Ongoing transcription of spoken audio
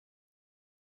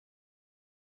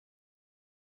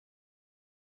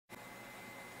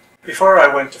Before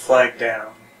I went to flag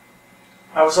down,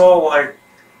 I was all like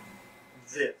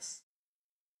this.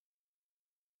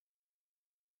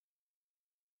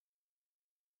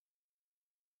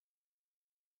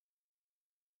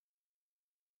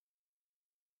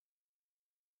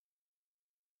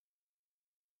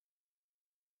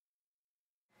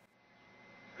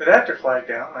 But after flag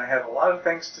down, I had a lot of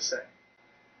things to say.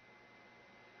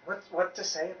 What to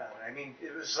say about it? I mean,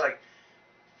 it was like,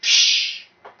 psh,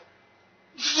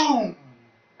 boom.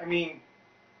 I mean,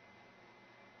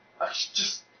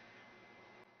 just,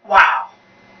 wow.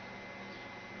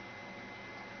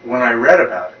 When I read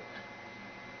about it,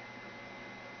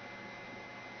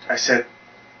 I said,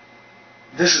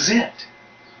 this is it.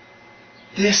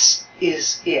 This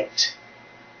is it.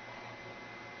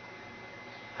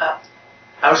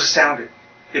 I was astounded.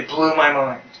 It blew my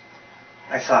mind.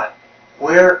 I thought,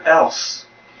 where else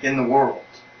in the world?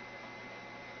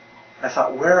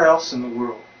 Where else in the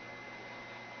world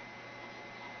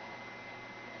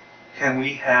can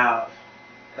we have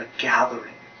a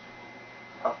gathering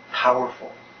of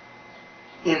powerful,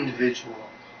 individual,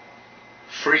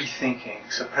 free-thinking,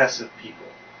 suppressive people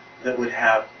that would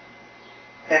have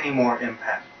any more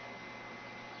impact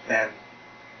than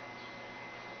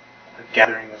a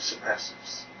gathering of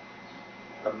suppressives,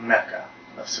 a mecca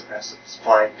of suppressives,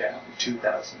 flag down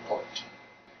 2014.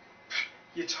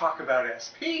 You talk about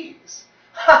SPs.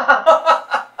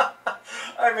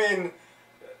 I mean,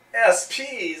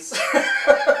 SPs.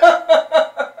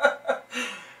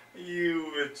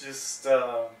 You would just,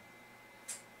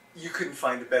 you couldn't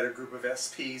find a better group of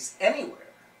SPs anywhere.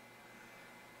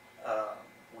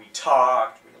 We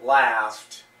talked, we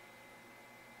laughed,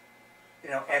 you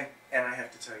know, and I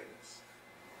have to tell you this.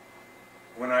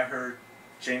 When I heard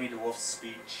Jamie DeWolf's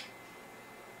speech,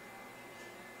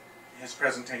 his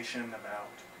presentation about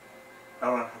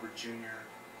L. Ron Hubbard Jr.,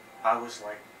 I was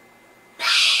like,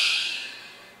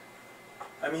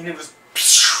 I mean, it was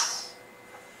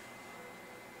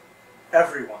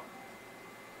everyone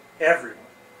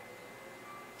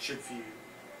should view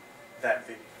that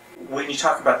video. When you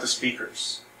talk about the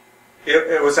speakers,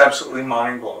 it was absolutely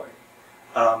mind-blowing.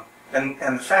 And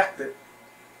the fact that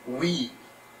we,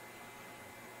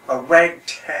 a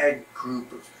ragtag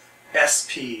group of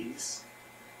SPs,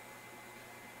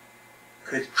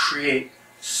 could create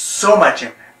so much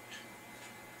impact,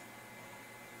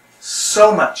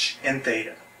 so much in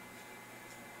theta.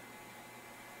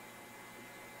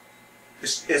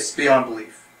 It's beyond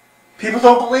belief. People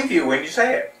don't believe you when you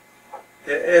say it.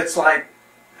 It's like,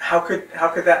 how could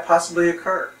that possibly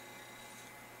occur?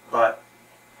 But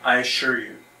I assure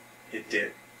you, it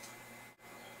did.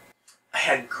 I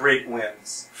had great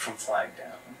wins from flag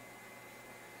down.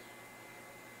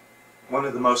 One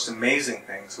of the most amazing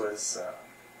things was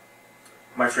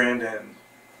my friend and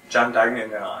John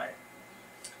Dignan and I.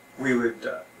 We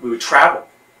would travel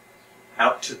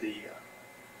out to the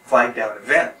flag down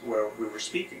event where we were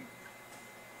speaking,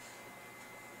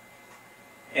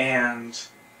 and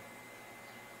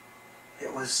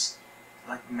it was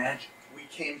like magic. We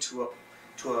came to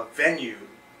a venue.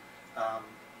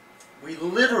 We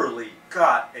literally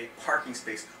got a parking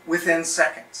space within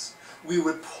seconds. We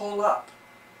would pull up,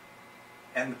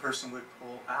 and the person would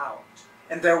pull out,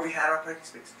 and there we had our parking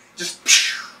space, just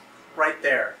right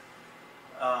there.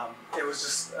 It was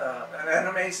just an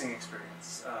amazing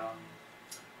experience.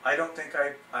 I don't think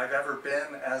I've ever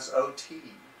been as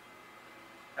OT,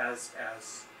 as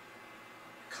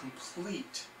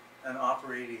complete an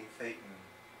operating Thetan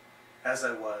as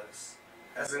I was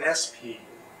as an SP.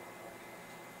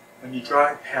 When you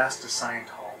drive past a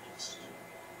Scientologist,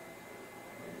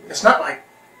 it's not like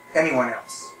anyone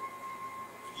else.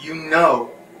 You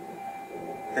know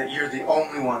that you're the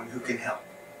only one who can help.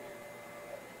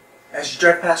 As you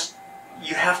drive past,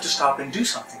 you have to stop and do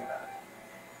something about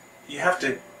it. You have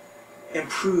to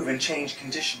improve and change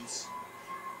conditions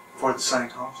for the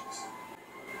Scientologists.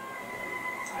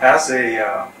 As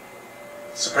a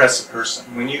suppressive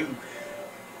person, when you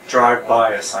drive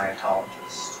by a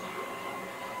Scientologist,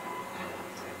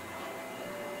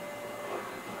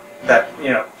 that, you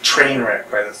know, train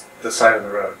wreck by the side of the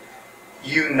road,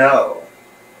 you know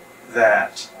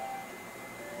that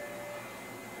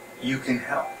you can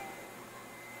help.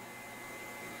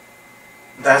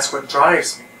 That's what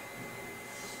drives me.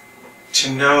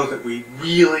 To know that we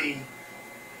really,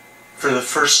 for the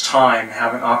first time,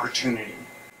 have an opportunity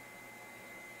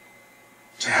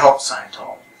to help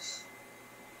Scientologists,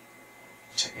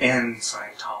 to end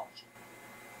Scientology.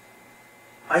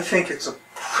 I think it's a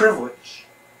privilege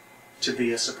to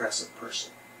be a suppressive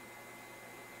person.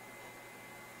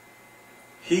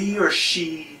 He or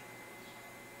she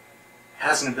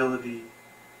has an ability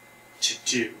to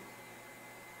do,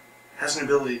 has an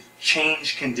ability to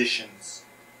change conditions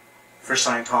for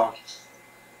Scientologists.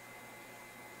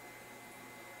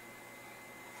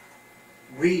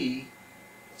 We,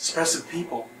 expressive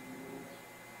people,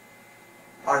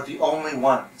 are the only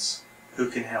ones who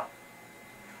can help.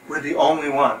 We're the only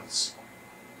ones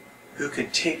who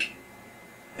can take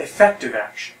effective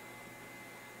action,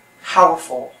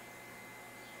 powerful,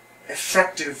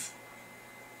 effective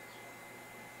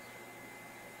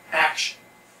action.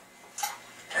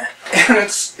 And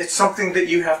it's something that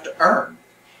you have to earn.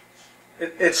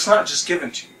 It's not just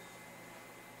given to you.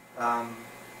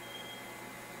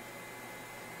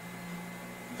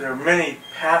 There are many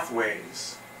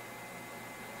pathways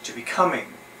to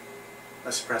becoming a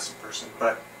suppressive person,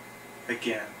 but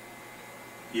again,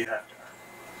 you have to earn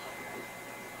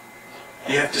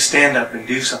it. You have to stand up and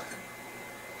do something.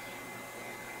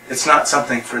 It's not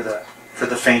something for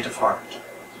the faint of heart.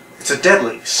 It's a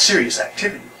deadly, serious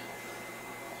activity.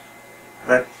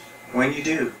 But when you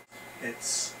do,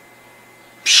 it's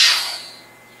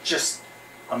just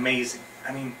amazing.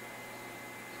 I mean,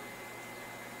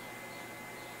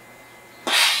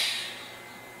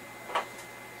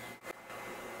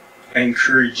 I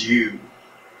encourage you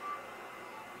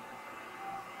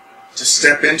to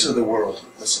step into the world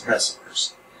of the suppressive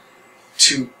person,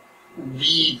 to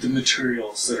read the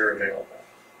materials that are available.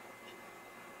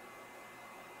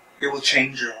 It will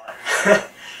change your life.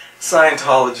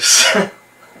 Scientologist.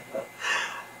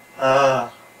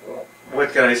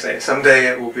 What can I say? Someday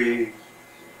it will be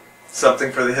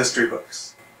something for the history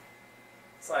books.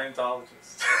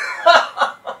 Scientologist.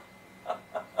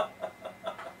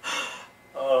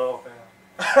 Oh man.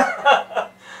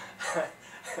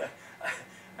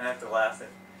 I have to laugh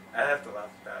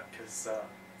at that because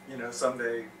you know,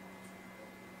 someday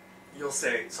you'll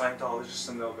say Scientologist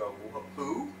and they'll go,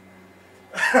 who?